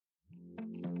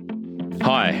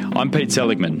Hi, I'm Pete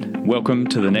Seligman. Welcome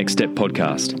to the Next Step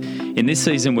podcast. In this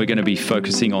season, we're going to be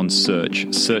focusing on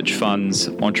search funds,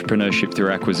 entrepreneurship through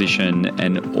acquisition,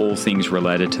 and all things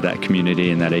related to that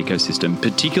community and that ecosystem,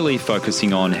 particularly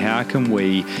focusing on how can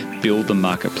we build the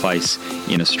marketplace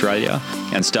in Australia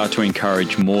and start to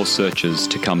encourage more searchers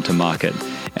to come to market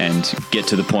and get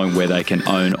to the point where they can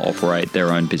operate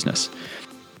their own business.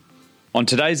 On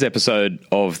today's episode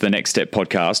of the Next Step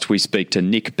podcast, we speak to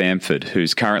Nick Bamford,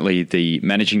 who's currently the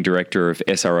Managing Director of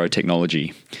SRO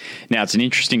Technology. Now, it's an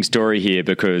interesting story here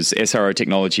because SRO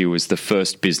Technology was the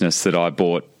first business that I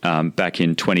bought back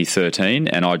in 2013,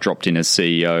 and I dropped in as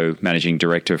CEO, Managing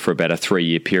Director for about a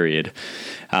 3-year period.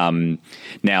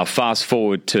 Now, fast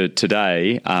forward to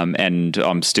today, and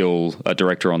I'm still a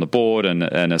director on the board and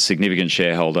a significant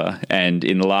shareholder. And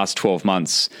in the last 12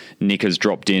 months, Nick has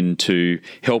dropped in to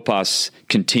help us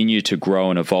continue to grow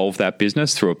and evolve that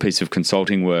business through a piece of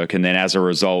consulting work. And then as a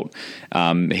result,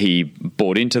 he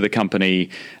bought into the company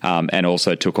and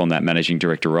also took on that managing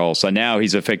director role. So now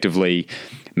he's effectively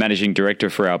managing director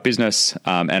for our business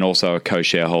and also a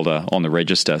co-shareholder on the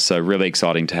register. So really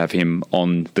exciting to have him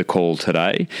on the call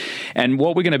today. And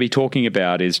what we're going to be talking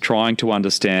about is trying to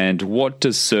understand what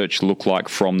does search look like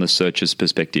from the searcher's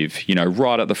perspective,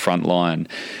 right at the front line,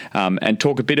 and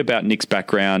talk a bit about Nick's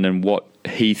background and what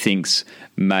he thinks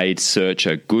made search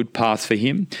a good path for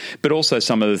him, but also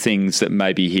some of the things that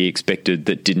maybe he expected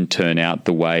that didn't turn out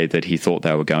the way that he thought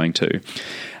they were going to.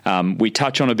 We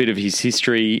touch on a bit of his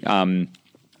history.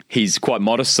 He's quite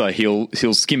modest, so he'll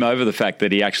skim over the fact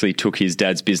that he actually took his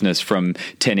dad's business from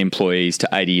 10 employees to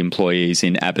 80 employees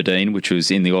in Aberdeen, which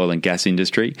was in the oil and gas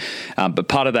industry. But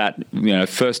part of that,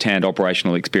 first-hand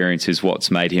operational experience is what's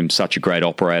made him such a great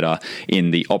operator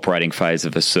in the operating phase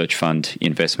of a search fund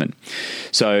investment.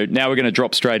 So now we're going to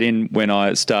drop straight in when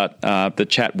I start the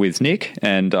chat with Nick,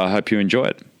 and I hope you enjoy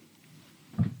it.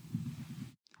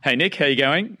 Hey, Nick, how are you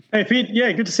going? Hey, Pete.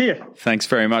 Yeah, good to see you. Thanks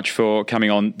very much for coming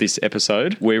on this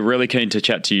episode. We're really keen to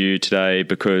chat to you today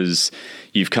because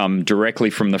you've come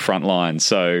directly from the front line.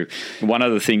 So one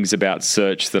of the things about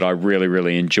search that I really,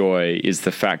 really enjoy is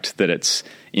the fact that it's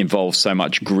involves so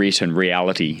much grit and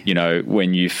reality.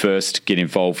 When you first get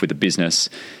involved with a business,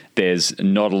 there's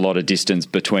not a lot of distance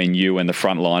between you and the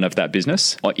front line of that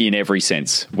business in every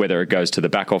sense, whether it goes to the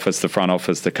back office, the front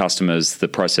office, the customers, the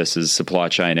processes, supply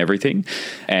chain, everything.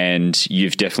 And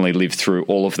you've definitely lived through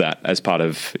all of that as part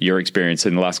of your experience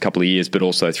in the last couple of years, but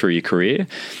also through your career.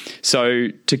 So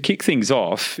to kick things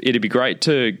off, it'd be great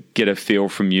to get a feel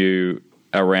from you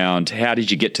around how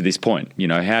did you get to this point?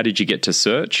 How did you get to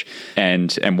search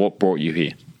and what brought you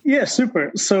here? Yeah,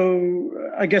 super. So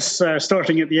I guess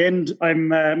starting at the end, I'm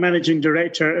managing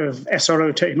director of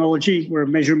SRO Technology. We're a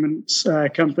measurements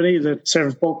company that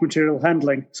serves bulk material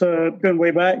handling. So going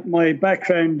way back, my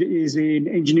background is in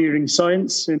engineering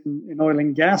science in oil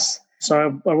and gas.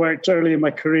 So I worked early in my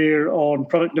career on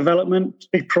product development,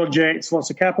 big projects,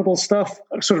 lots of capital stuff.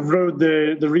 I sort of rode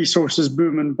the resources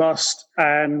boom and bust.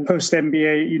 And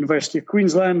post-MBA at University of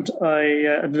Queensland,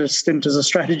 I did a stint as a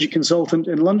strategy consultant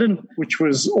in London, which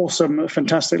was awesome, a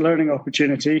fantastic learning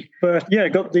opportunity. But yeah,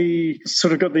 got the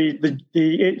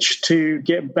itch to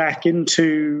get back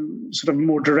into sort of a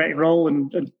more direct role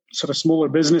and sort of smaller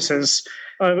businesses.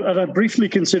 I briefly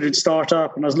considered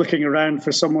startup, and I was looking around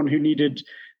for someone who needed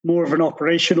more of an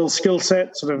operational skill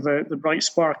set, sort of the bright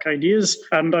spark ideas.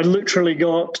 And I literally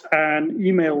got an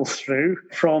email through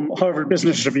from Harvard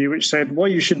Business Review, which said, why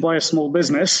you should buy a small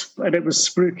business. And it was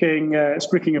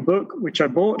spruiking a book, which I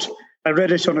bought. I read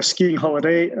it on a skiing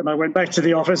holiday, and I went back to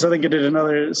the office. I think I did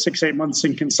another 6-8 months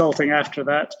in consulting after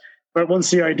that. But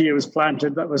once the idea was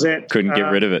planted, that was it. Couldn't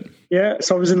get rid of it. Yeah.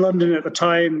 So I was in London at the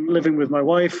time, living with my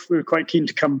wife. We were quite keen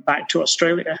to come back to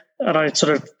Australia. And I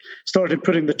sort of started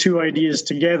putting the two ideas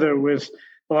together with,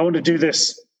 well, I want to do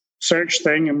this search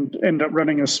thing and end up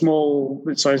running a small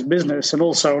mid-sized business. And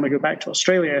also I want to go back to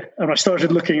Australia. And I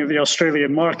started looking at the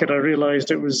Australian market. I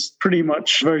realized it was pretty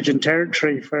much virgin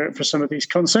territory for some of these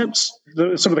concepts,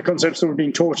 some of the concepts that were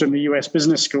being taught in the US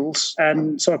business schools.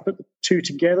 And so I put the two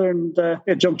together and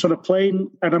jumped on a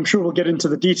plane. And I'm sure we'll get into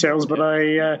the details, but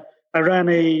I ran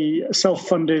a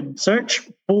self-funded search,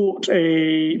 bought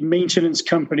a maintenance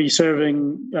company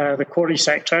serving the quarry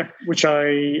sector, which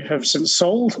I have since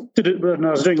sold. Did it when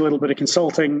I was doing a little bit of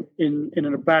consulting in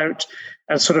and about,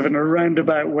 and sort of in a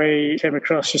roundabout way came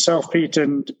across yourself, Pete,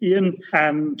 and Ian.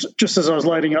 And just as I was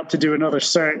lining up to do another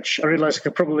search, I realized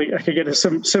I could get a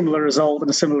similar result in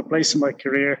a similar place in my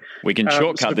career. We can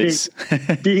shortcut this.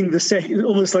 being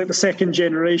almost like the second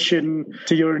generation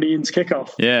to your and Ian's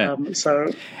kickoff. Yeah.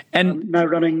 And now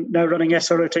running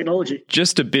SRO Technology.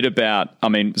 Just a bit about,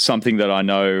 something that I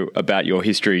know about your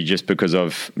history just because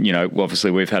of,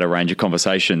 obviously we've had a range of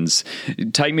conversations.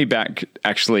 Take me back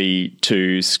actually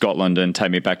to Scotland and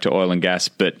take me back to oil and gas,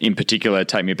 but in particular,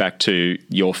 take me back to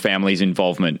your family's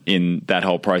involvement in that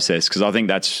whole process, because I think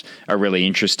that's a really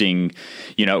interesting,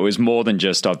 it was more than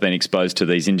just I've been exposed to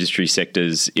these industry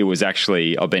sectors. It was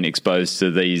actually I've been exposed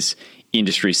to these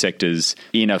industry sectors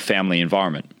in a family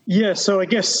environment. Yeah, so I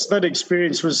guess that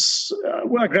experience was,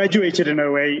 I graduated in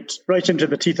 2008, right into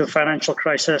the teeth of the financial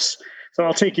crisis. So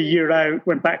I'll take a year out,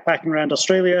 went backpacking around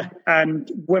Australia. And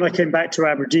when I came back to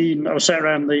Aberdeen, I was sat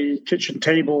around the kitchen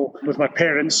table with my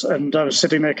parents, and I was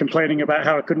sitting there complaining about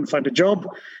how I couldn't find a job.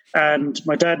 And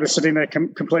my dad was sitting there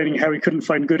complaining how he couldn't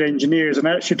find good engineers. And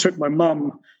I actually took my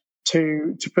mum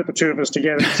to put the two of us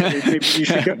together. So maybe you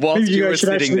should go, whilst you were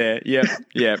sitting there.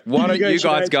 Yeah. Why don't you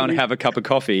guys go and have a cup of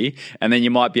coffee, and then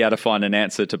you might be able to find an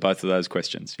answer to both of those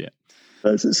questions. Yeah.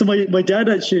 So my dad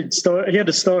actually he had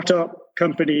a startup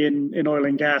company in oil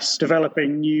and gas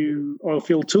developing new oil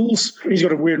field tools. He's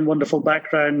got a weird and wonderful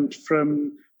background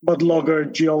from mud logger,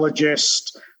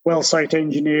 geologist, well site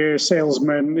engineer,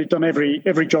 salesman. He'd done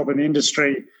every job in the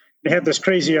industry. They had this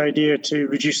crazy idea to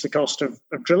reduce the cost of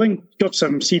drilling, got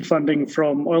some seed funding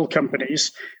from oil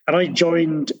companies, and I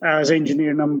joined as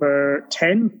engineer number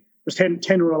 10. It was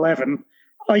 10 or 11.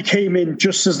 I came in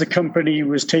just as the company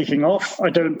was taking off.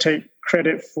 I don't take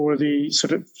credit for the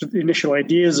sort of the initial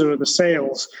ideas or the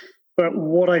sales, but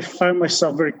what I found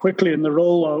myself very quickly in the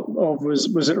role of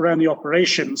was around the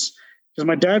operations, because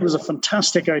my dad was a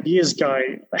fantastic ideas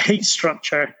guy, hates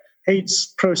structure,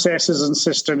 hates processes and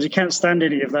systems. He can't stand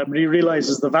any of that, but he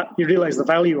realizes the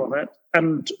value of it.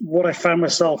 And what I found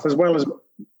myself, as well as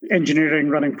engineering,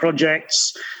 running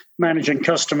projects, managing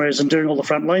customers, and doing all the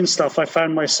frontline stuff, I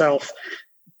found myself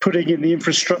putting in the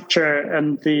infrastructure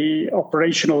and the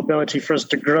operational ability for us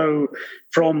to grow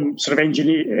from sort of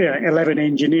 11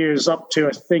 engineers up to,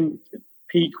 I think, at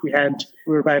peak we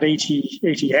were about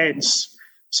 80 heads.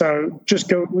 So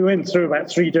we went through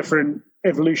about 3 different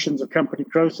evolutions of company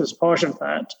growth as part of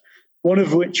that, one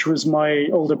of which was my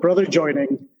older brother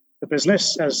joining the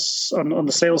business as on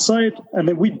the sales side. And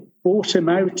then we bought him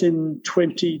out in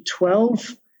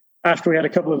 2012 after we had a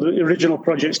couple of the original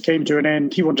projects came to an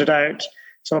end. He wanted out.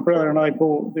 So my brother and I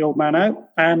bought the old man out,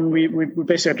 and we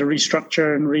basically had to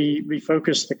restructure and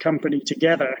refocus the company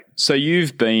together. So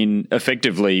you've been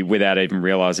effectively, without even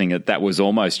realizing it, that was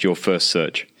almost your first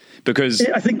search. Because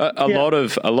I think a lot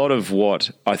of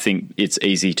what I think it's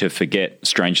easy to forget,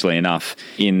 strangely enough,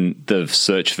 in the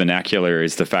search vernacular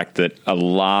is the fact that a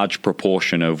large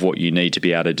proportion of what you need to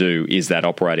be able to do is that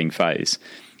operating phase.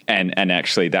 And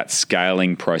actually that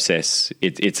scaling process,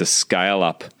 it's a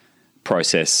scale-up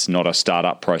process, not a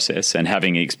startup process. And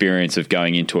having experience of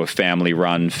going into a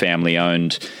family-run,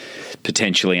 family-owned,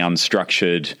 potentially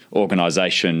unstructured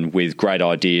organisation with great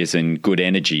ideas and good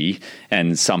energy,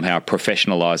 and somehow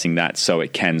professionalising that so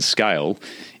it can scale,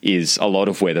 is a lot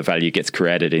of where the value gets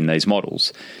created in these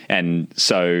models. And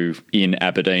so in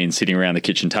Aberdeen, sitting around the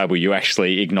kitchen table, you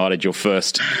actually ignited your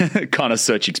first kind of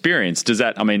search experience.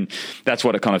 That's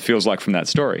what it kind of feels like from that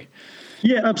story.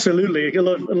 Yeah, absolutely. A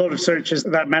lot of search is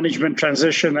that management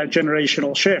transition, that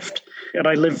generational shift. And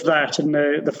I lived that in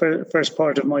the first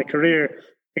part of my career.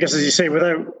 I guess, as you say,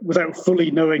 without fully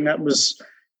knowing that was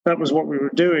what we were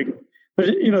doing. But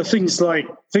things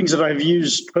that I've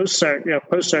used post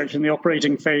search in the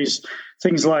operating phase,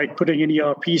 things like putting in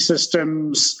ERP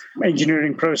systems,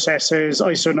 engineering processes,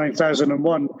 ISO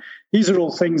 9001. These are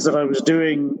all things that I was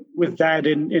doing with Dad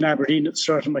in Aberdeen at the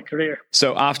start of my career.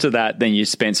 So after that, then you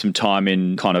spent some time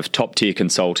in kind of top tier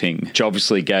consulting, which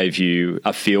obviously gave you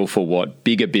a feel for what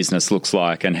bigger business looks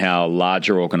like and how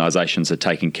larger organizations are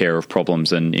taking care of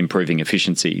problems and improving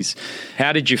efficiencies.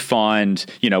 How did you find,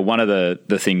 one of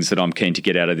the things that I'm keen to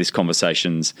get out of this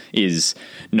conversations is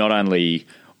not only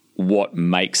what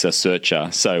makes a searcher,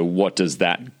 so what does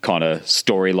that kind of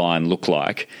storyline look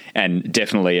like? And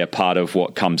definitely a part of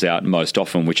what comes out most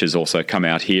often, which has also come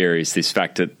out here, is this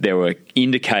fact that there were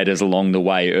indicators along the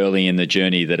way early in the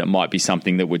journey that it might be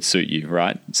something that would suit you,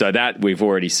 right? So that we've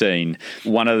already seen.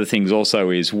 One of the things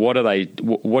also is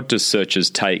what does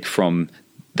searchers take from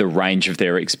the range of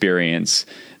their experience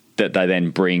that they then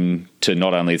bring to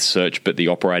not only the search but the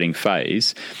operating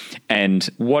phase? And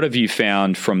what have you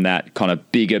found from that kind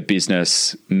of bigger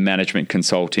business management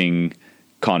consulting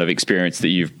kind of experience that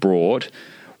you've brought?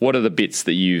 What are the bits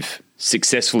that you've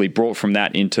successfully brought from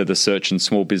that into the search and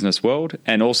small business world?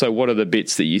 And also, what are the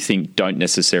bits that you think don't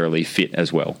necessarily fit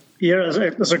as well? Yeah,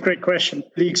 that's a great question.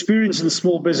 The experience in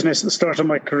small business at the start of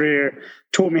my career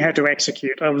taught me how to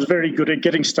execute. I was very good at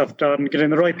getting stuff done,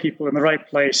 getting the right people in the right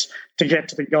place to get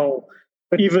to the goal.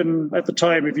 But even at the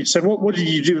time, if you'd said, what did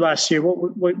you do last year?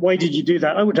 Why did you do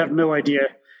that? I would have no idea.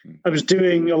 I was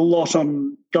doing a lot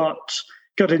on gut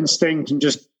instinct and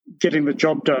just getting the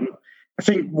job done. I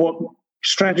think what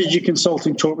strategy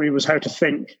consulting taught me was how to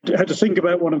think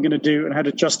about what I'm going to do and how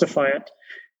to justify it.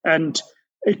 And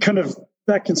it kind of,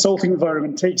 that consulting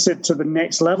environment takes it to the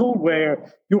next level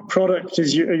where your product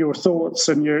is your thoughts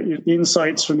and your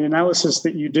insights from the analysis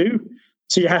that you do.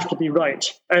 So you have to be right.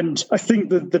 And I think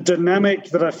that the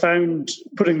dynamic that I found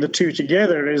putting the two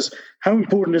together is how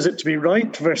important is it to be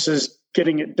right versus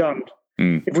getting it done?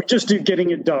 If we just do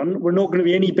getting it done, we're not going to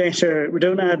be any better. We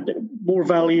don't add more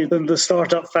value than the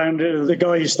startup founder, the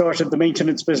guy who started the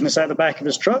maintenance business out the back of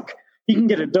his truck. He can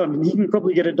get it done, and he can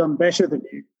probably get it done better than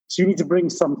you. So you need to bring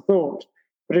some thought.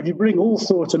 But if you bring all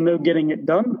thought and no getting it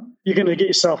done, you're going to get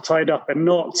yourself tied up in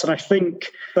knots. And I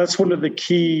think that's one of the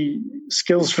key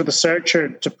skills for the searcher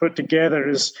to put together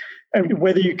is, and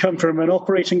whether you come from an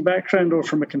operating background or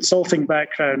from a consulting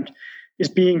background, is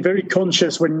being very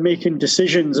conscious when making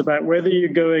decisions about whether you're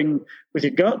going with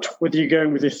your gut, whether you're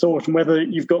going with your thought, and whether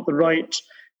you've got the right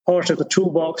part of the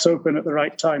toolbox open at the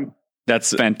right time.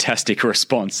 That's a fantastic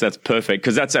response. That's perfect,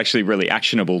 because that's actually really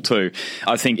actionable too.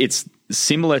 I think it's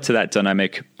similar to that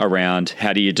dynamic around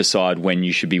how do you decide when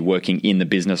you should be working in the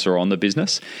business or on the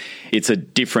business. It's a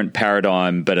different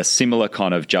paradigm, but a similar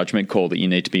kind of judgment call that you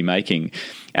need to be making.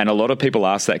 And a lot of people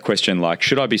ask that question, like,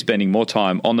 should I be spending more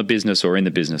time on the business or in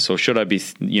the business? Or should I be,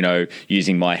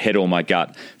 using my head or my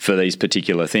gut for these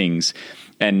particular things?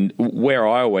 And where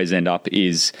I always end up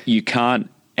is you can't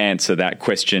answer that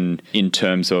question in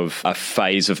terms of a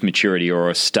phase of maturity or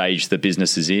a stage the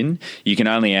business is in. You can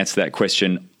only answer that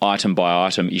question item by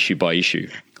item, issue by issue.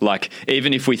 Like,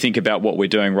 even if we think about what we're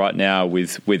doing right now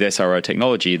with SRO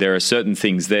technology, there are certain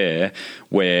things there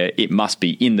where it must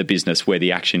be in the business where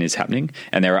the action is happening.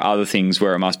 And there are other things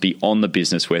where it must be on the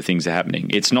business where things are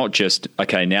happening. It's not just,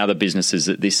 okay, now the business is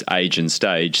at this age and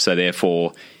stage, so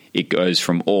therefore it goes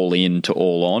from all in to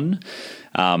all on.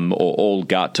 Or all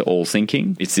gut to all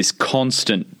thinking. It's this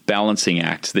constant balancing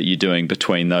act that you're doing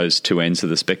between those two ends of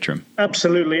the spectrum.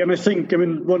 Absolutely. And I think,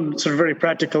 one sort of very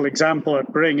practical example I'd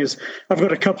bring is I've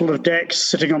got a couple of decks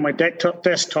sitting on my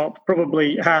desktop,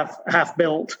 probably half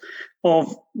built,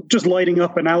 of just lighting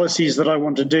up analyses that I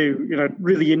want to do,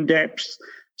 really in-depth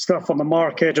stuff on the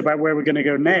market about where we're going to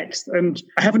go next. And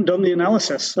I haven't done the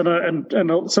analysis,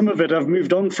 and some of it I've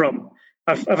moved on from.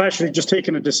 I've actually just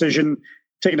taken a decision,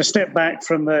 taken a step back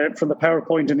from the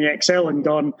PowerPoint and the Excel and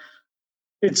gone,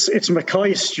 it's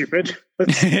Mackay, stupid.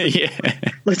 Let's do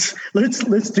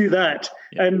that.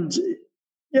 Yeah. And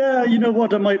yeah, you know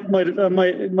what? I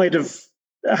might have,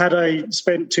 had I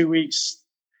spent 2 weeks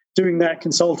doing that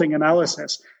consulting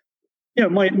analysis,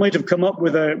 might have come up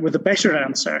with a better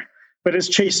answer. But it's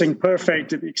chasing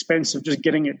perfect at the expense of just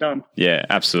getting it done. Yeah,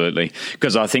 absolutely.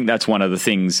 Because I think that's one of the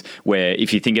things where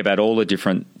if you think about all the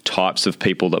different types of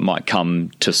people that might come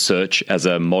to search as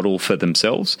a model for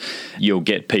themselves, you'll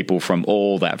get people from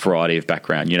all that variety of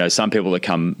background. Some people that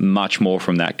come much more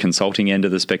from that consulting end of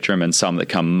the spectrum and some that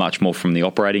come much more from the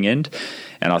operating end.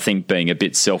 And I think being a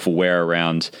bit self-aware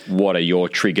around what are your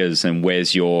triggers and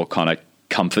where's your kind of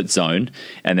comfort zone,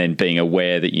 and then being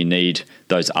aware that you need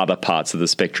those other parts of the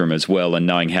spectrum as well, and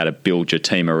knowing how to build your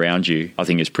team around you, I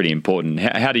think is pretty important.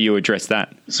 How do you address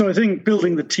that? So I think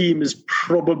building the team is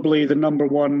probably the number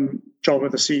one job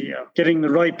of the CEO. Getting the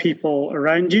right people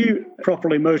around you,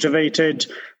 properly motivated,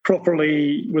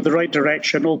 properly with the right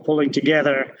direction, all pulling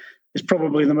together, is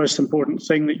probably the most important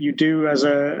thing that you do as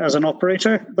an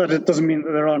operator. But it doesn't mean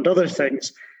that there aren't other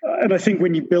things. And I think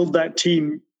when you build that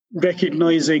team,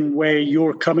 recognizing where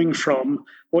you're coming from,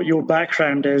 what your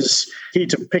background is, key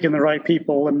to picking the right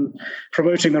people and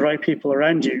promoting the right people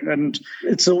around you. And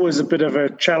it's always a bit of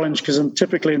a challenge because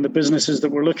typically in the businesses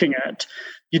that we're looking at,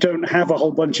 you don't have a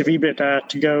whole bunch of EBITDA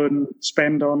to go and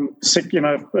spend on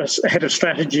a head of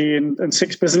strategy and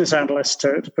 6 business analysts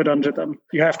to put under them.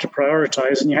 You have to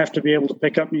prioritize and you have to be able to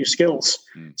pick up new skills.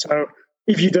 So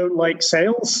if you don't like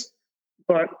sales,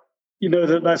 but you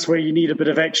know that's where you need a bit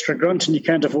of extra grunt and you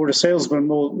can't afford a salesman,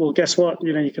 well guess what?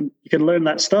 You can learn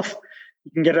that stuff.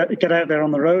 You can get out there on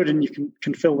the road and you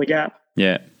can fill the gap.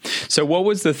 Yeah. So what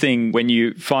was the thing when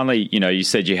you finally, you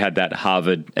said you had that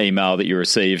Harvard email that you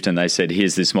received and they said,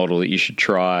 here's this model that you should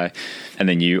try. And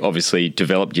then you obviously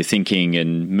developed your thinking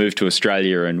and moved to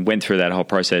Australia and went through that whole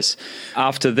process.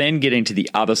 After then getting to the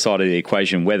other side of the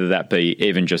equation, whether that be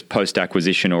even just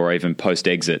post-acquisition or even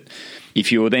post-exit,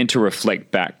 if you were then to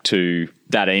reflect back to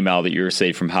that email that you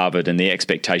received from Harvard and the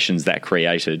expectations that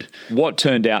created, what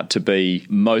turned out to be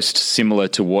most similar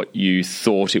to what you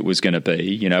thought it was going to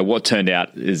be? What turned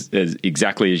out as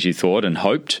exactly as you thought and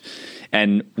hoped?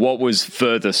 And what was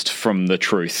furthest from the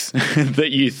truth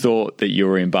that you thought that you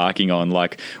were embarking on?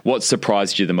 Like, what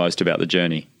surprised you the most about the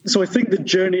journey? So I think the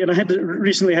journey, and I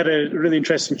recently had a really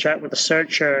interesting chat with a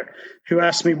searcher who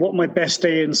asked me what my best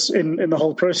day in the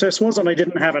whole process was, and I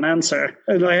didn't have an answer.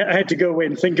 And I had to go away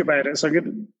and think about it.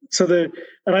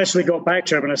 I actually got back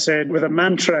to him and I said, with a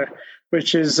mantra,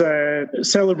 which is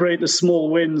celebrate the small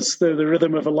wins, the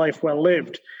rhythm of a life well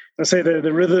lived. I say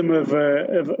the rhythm of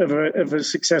a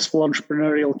successful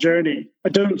entrepreneurial journey. I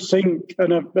don't think,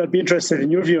 and I'd be interested in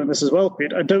your view on this as well,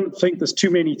 Pete, I don't think there's too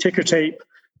many ticker tape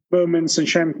moments and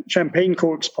champagne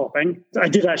corks popping. I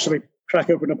did actually crack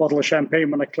open a bottle of champagne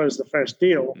when I closed the first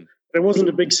deal. There wasn't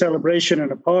a big celebration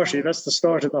and a party. That's the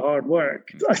start of the hard work.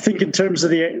 I think in terms of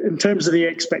the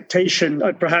expectation,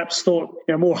 I perhaps thought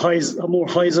more highs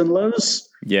and lows.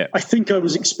 Yeah, I think I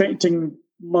was expecting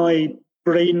my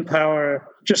brain power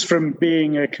just from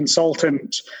being a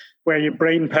consultant, where your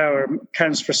brain power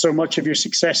counts for so much of your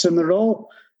success in the role.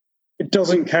 It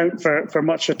doesn't count for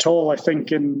much at all. I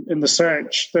think in the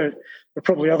search, there are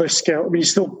probably other skills. I mean,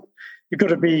 you've got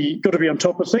to be on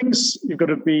top of things. You've got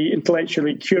to be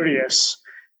intellectually curious.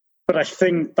 But I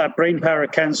think that brain power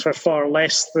accounts for far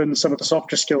less than some of the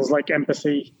softer skills like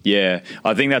empathy. Yeah,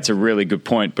 I think that's a really good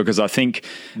point, because I think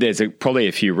there's probably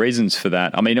a few reasons for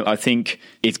that. I mean, I think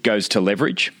it goes to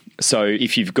leverage. So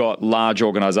if you've got large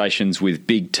organizations with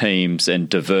big teams and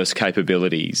diverse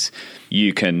capabilities,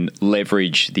 you can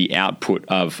leverage the output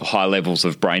of high levels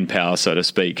of brain power, so to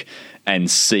speak, and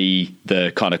see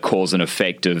the kind of cause and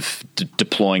effect of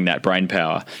deploying that brain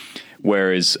power.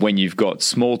 Whereas when you've got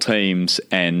small teams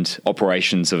and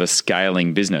operations of a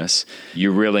scaling business,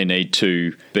 you really need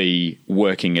to be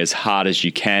working as hard as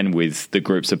you can with the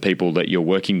groups of people that you're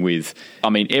working with. I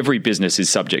mean, every business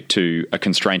is subject to a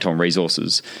constraint on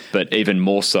resources, but even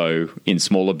more so in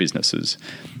smaller businesses.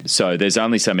 So there's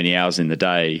only so many hours in the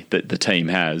day that the team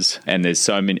has, and there's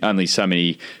only so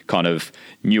many kind of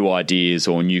new ideas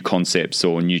or new concepts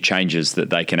or new changes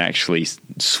that they can actually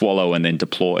swallow and then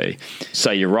deploy.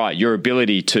 So you're right, your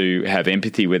ability to have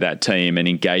empathy with that team and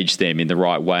engage them in the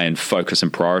right way and focus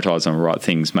and prioritize on the right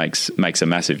things makes a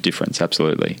massive difference.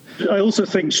 Absolutely. I also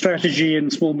think strategy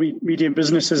in small medium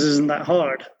businesses isn't that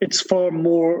hard. It's far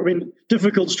more,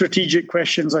 difficult strategic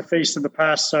questions I faced in the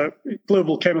past. So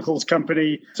global chemicals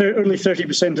company, so only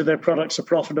 30% of their products are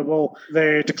profitable.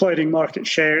 They're declining market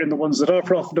share in the ones that are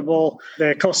profitable.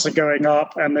 Their costs are going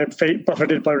up, and they're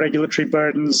buffeted by regulatory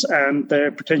burdens, and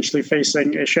they're potentially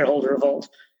facing a shareholder revolt.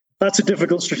 That's a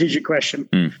difficult strategic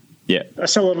question. Yeah, I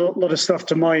sell a lot of stuff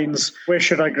to mines. Where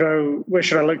should I grow? Where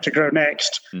should I look to grow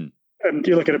next? And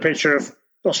you look at a picture of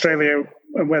Australia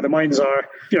and where the mines are,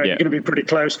 you're going to be pretty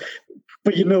close.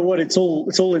 But you know what? It's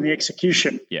all in the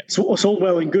execution. Yeah. So it's all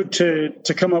well and good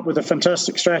to come up with a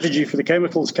fantastic strategy for the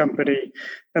chemicals company,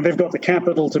 and they've got the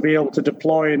capital to be able to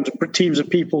deploy and to put teams of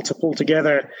people to pull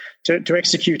together to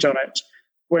execute on it.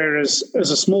 Whereas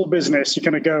as a small business, you're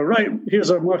going to go, right,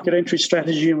 here's our market entry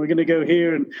strategy, and we're going to go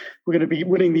here and we're going to be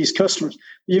winning these customers.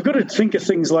 You've got to think of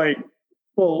things like,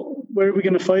 well, where are we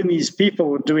going to find these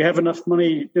people? Do we have enough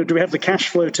money? Do we have the cash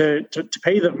flow to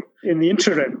pay them in the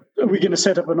interim? Are we going to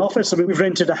set up an office? I mean, we've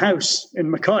rented a house in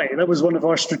Mackay. That was one of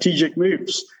our strategic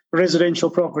moves, residential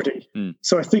property.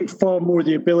 So I think far more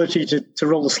the ability to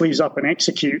roll the sleeves up and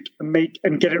execute and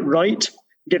get it right,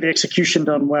 get the execution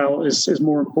done well is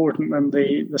more important than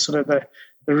the sort of the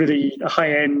really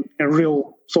high-end,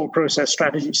 real thought process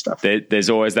strategy stuff. There's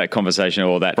always that conversation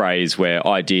or that phrase where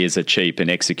ideas are cheap and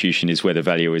execution is where the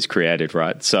value is created,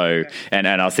 right? So, and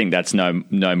I think that's no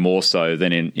more so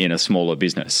than in a smaller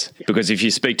business. Because if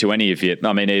you speak to any of it,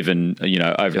 I mean, even,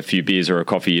 over a few beers or a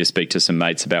coffee, you speak to some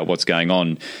mates about what's going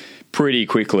on, pretty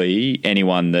quickly,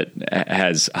 anyone that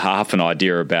has half an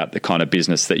idea about the kind of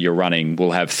business that you're running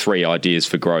will have 3 ideas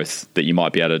for growth that you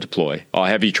might be able to deploy. Oh,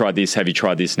 have you tried this? Have you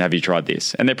tried this? And have you tried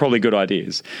this? And they're probably good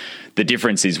ideas. The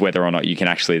difference is whether or not you can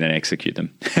actually then execute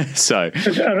them. So,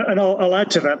 and I'll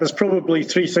add to that. There's probably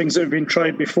 3 things that have been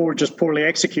tried before, just poorly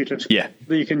executed. Yeah,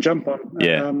 that you can jump on.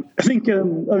 Yeah, I think.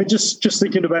 Just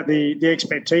thinking about the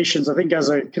expectations. I think as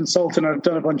a consultant, I've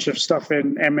done a bunch of stuff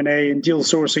in M&A and deal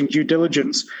sourcing, due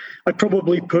diligence. I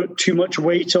probably put too much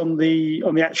weight on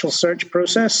the actual search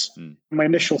process. My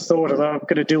initial thought of, I'm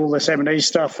going to do all this M&A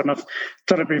stuff, and I've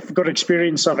got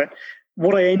experience of it.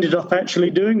 What I ended up actually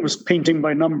doing was painting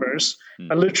by numbers.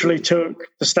 I literally took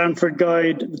the Stanford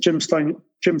Guide, the Jim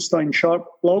Stein Sharp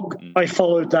blog. I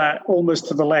followed that almost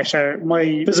to the letter.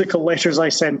 My physical letters I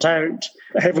sent out,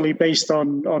 heavily based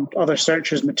on other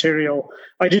searchers' material.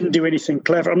 I didn't do anything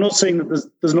clever. I'm not saying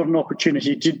that there's not an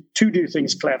opportunity to do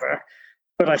things clever,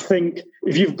 but I think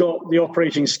if you've got the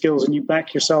operating skills and you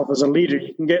back yourself as a leader,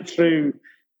 you can get through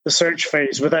the search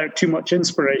phase without too much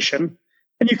inspiration.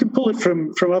 And you can pull it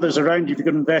from others around you. You've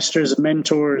got investors and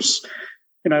mentors,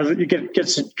 you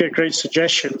get great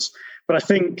suggestions. But I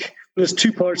think there's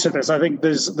two parts of this. I think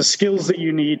there's the skills that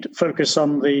you need, focus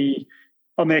on the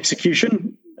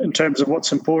execution in terms of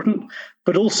what's important,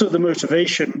 but also the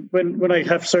motivation. When I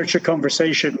have searcher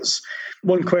conversations,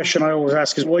 one question I always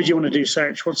ask is, why do you want to do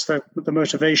search? What's the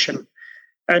motivation?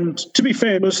 And to be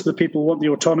fair, most of the people want the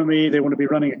autonomy. They want to be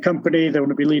running a company. They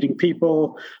want to be leading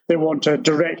people. They want a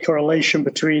direct correlation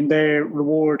between their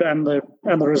reward and the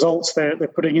results they're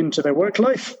putting into their work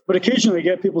life. But occasionally you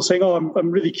get people saying,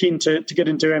 I'm really keen to get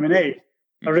into M&A.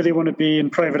 I really want to be in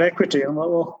private equity. I'm like,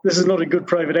 well, this is not a good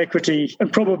private equity.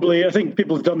 And probably, I think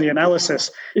people have done the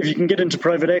analysis. If you can get into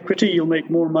private equity, you'll make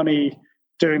more money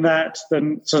doing that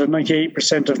than sort of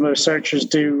 98% of most searchers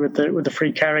do with the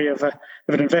free carry of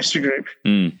an investor group.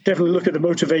 Definitely look at the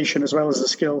motivation as well as the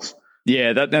skills.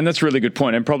 Yeah, that's a really good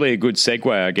point, and probably a good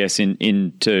segue, I guess,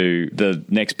 into the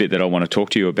next bit that I want to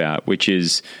talk to you about, which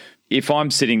is if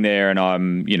I'm sitting there and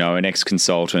I'm, an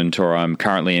ex-consultant, or I'm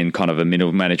currently in kind of a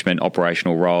middle management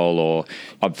operational role, or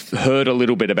I've heard a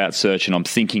little bit about search and I'm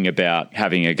thinking about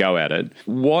having a go at it,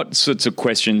 what sorts of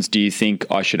questions do you think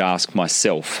I should ask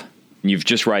myself? You've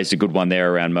just raised a good one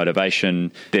there around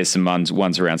motivation. There's some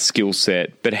ones around skill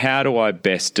set. But how do I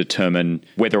best determine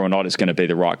whether or not it's going to be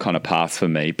the right kind of path for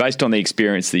me? Based on the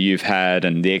experience that you've had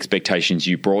and the expectations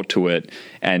you brought to it,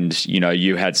 and,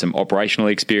 you had some operational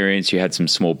experience, you had some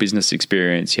small business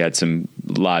experience, you had some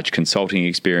large consulting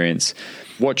experience.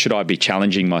 What should I be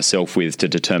challenging myself with to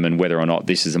determine whether or not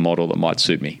this is a model that might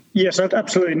suit me? Yes,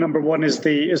 absolutely. Number one is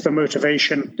the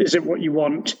motivation. Is it what you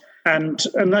want? And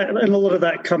a lot of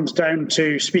that comes down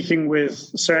to speaking with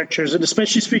searchers, and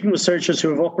especially speaking with searchers who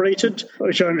have operated,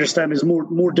 which I understand is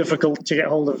more difficult to get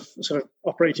hold of sort of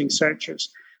operating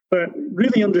searchers. But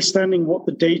really understanding what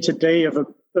the day-to-day of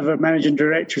a managing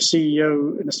director,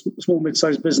 CEO in a small,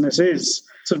 mid-sized business is.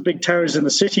 Sort of big towers in the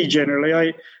city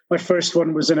generally. My first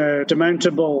one was in a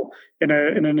demountable in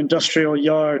an industrial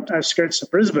yard outskirts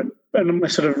of Brisbane, and my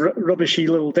sort of rubbishy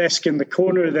little desk in the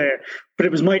corner there. But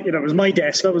it was my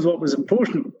desk. That was what was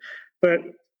important. But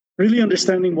really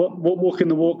understanding what walking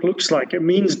the walk looks like. It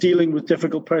means dealing with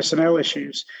difficult personnel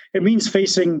issues. It means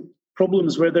facing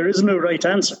problems where there is no right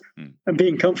answer and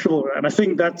being comfortable with it. And I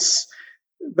think that's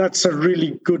a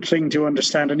really good thing to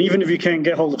understand. And even if you can't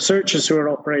get hold of searchers who are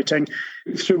operating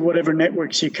through whatever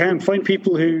networks you can, find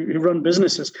people who run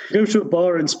businesses. Go to a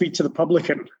bar and speak to the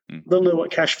publican. They'll know what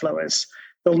cash flow is.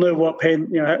 They'll know what paying,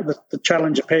 the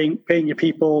challenge of paying your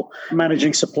people,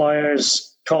 managing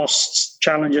suppliers, costs,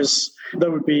 challenges.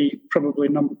 That would be probably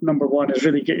number one, is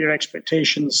really get your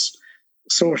expectations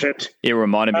sorted. It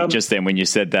reminded me just then when you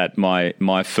said that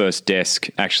my first desk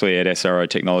actually at SRO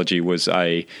Technology was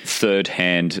a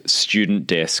third-hand student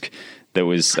desk that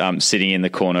was sitting in the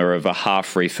corner of a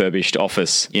half refurbished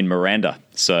office in Miranda.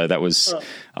 So that was,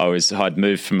 I'd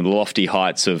moved from the lofty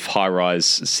heights of high-rise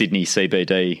Sydney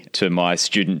CBD to my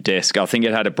student desk. I think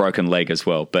it had a broken leg as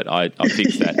well, but I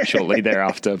fixed that shortly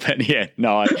thereafter. But yeah,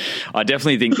 no, I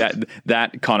definitely think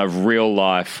that kind of real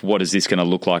life, what is this going to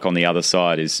look like on the other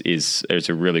side is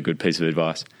a really good piece of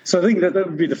advice. So I think that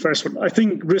would be the first one. I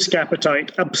think risk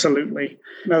appetite, absolutely.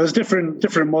 Now, there's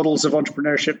different models of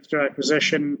entrepreneurship through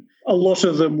acquisition. A lot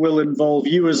of them will involve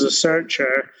you as a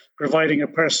searcher providing a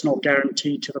personal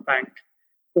guarantee to the bank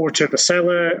or to the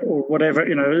seller or whatever.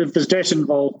 If there's debt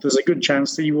involved, there's a good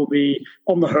chance that you will be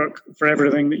on the hook for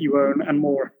everything that you own and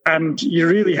more. And you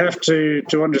really have to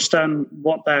understand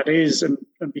what that is and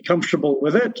be comfortable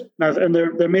with it. Now, and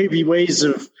there may be ways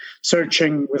of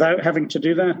searching without having to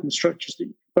do that and structures.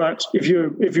 But if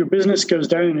your business goes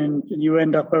down and you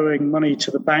end up owing money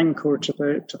to the bank or to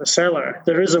the seller,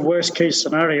 there is a worst case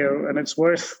scenario, and it's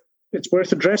worth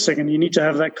addressing, and you need to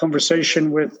have that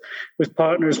conversation with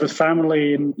partners, with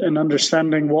family, and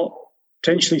understanding what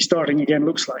potentially starting again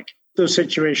looks like. Those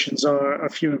situations are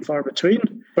few and far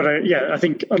between. But I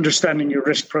think understanding your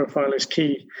risk profile is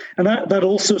key. And that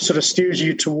also sort of steers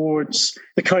you towards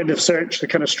the kind of search, the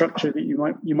kind of structure that you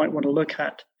might want to look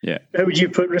at. Yeah. How would you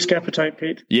put risk appetite,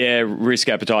 Pete? Yeah, risk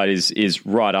appetite is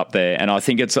right up there. And I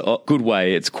think it's a good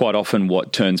way. It's quite often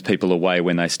what turns people away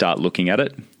when they start looking at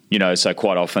it. So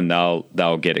quite often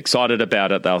they'll get excited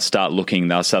about it. They'll start looking.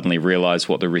 They'll suddenly realize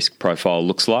what the risk profile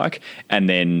looks like, and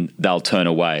then they'll turn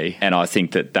away. And I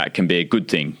think that can be a good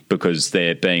thing because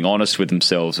they're being honest with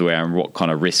themselves around what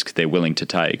kind of risk they're willing to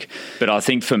take. But I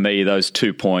think for me, those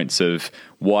 2 points of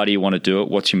why do you want to do it?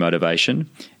 What's your motivation?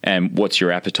 And what's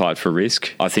your appetite for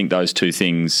risk? I think those two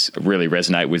things really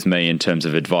resonate with me in terms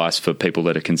of advice for people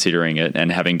that are considering it.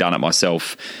 And having done it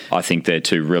myself, I think they're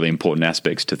two really important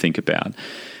aspects to think about.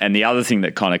 And the other thing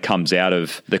that kind of comes out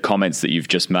of the comments that you've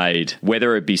just made,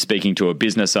 whether it be speaking to a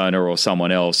business owner or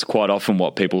someone else, quite often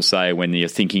what people say when you're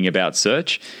thinking about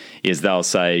search is they'll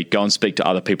say, go and speak to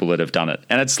other people that have done it.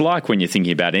 And it's like when you're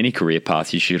thinking about any career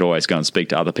path, you should always go and speak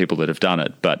to other people that have done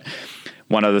it. But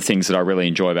one of the things that I really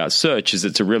enjoy about Search is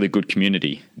it's a really good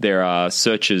community. There are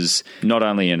searchers not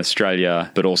only in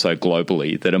Australia, but also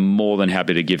globally that are more than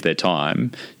happy to give their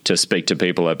time to speak to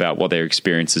people about what their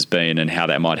experience has been and how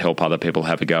that might help other people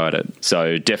have a go at it.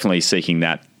 So definitely seeking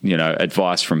that,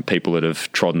 advice from people that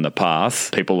have trodden the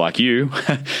path, people like you,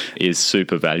 is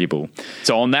super valuable.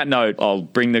 So on that note, I'll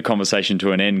bring the conversation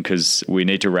to an end because we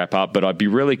need to wrap up, but I'd be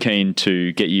really keen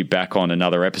to get you back on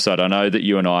another episode. I know that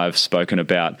you and I have spoken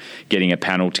about getting a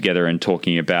panel together and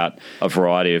talking about a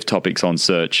variety of topics on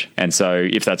search. And so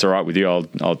if that's all right with you,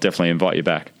 I'll definitely invite you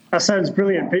back. That sounds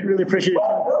brilliant, Pete. Really appreciate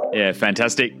it. Yeah,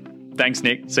 fantastic. Thanks,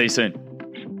 Nick. See you soon.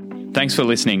 Thanks for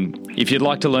listening. If you'd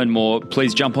like to learn more,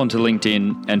 please jump onto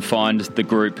LinkedIn and find the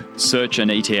group Search and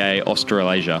ETA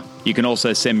Australasia. You can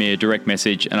also send me a direct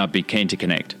message and I'd be keen to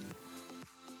connect.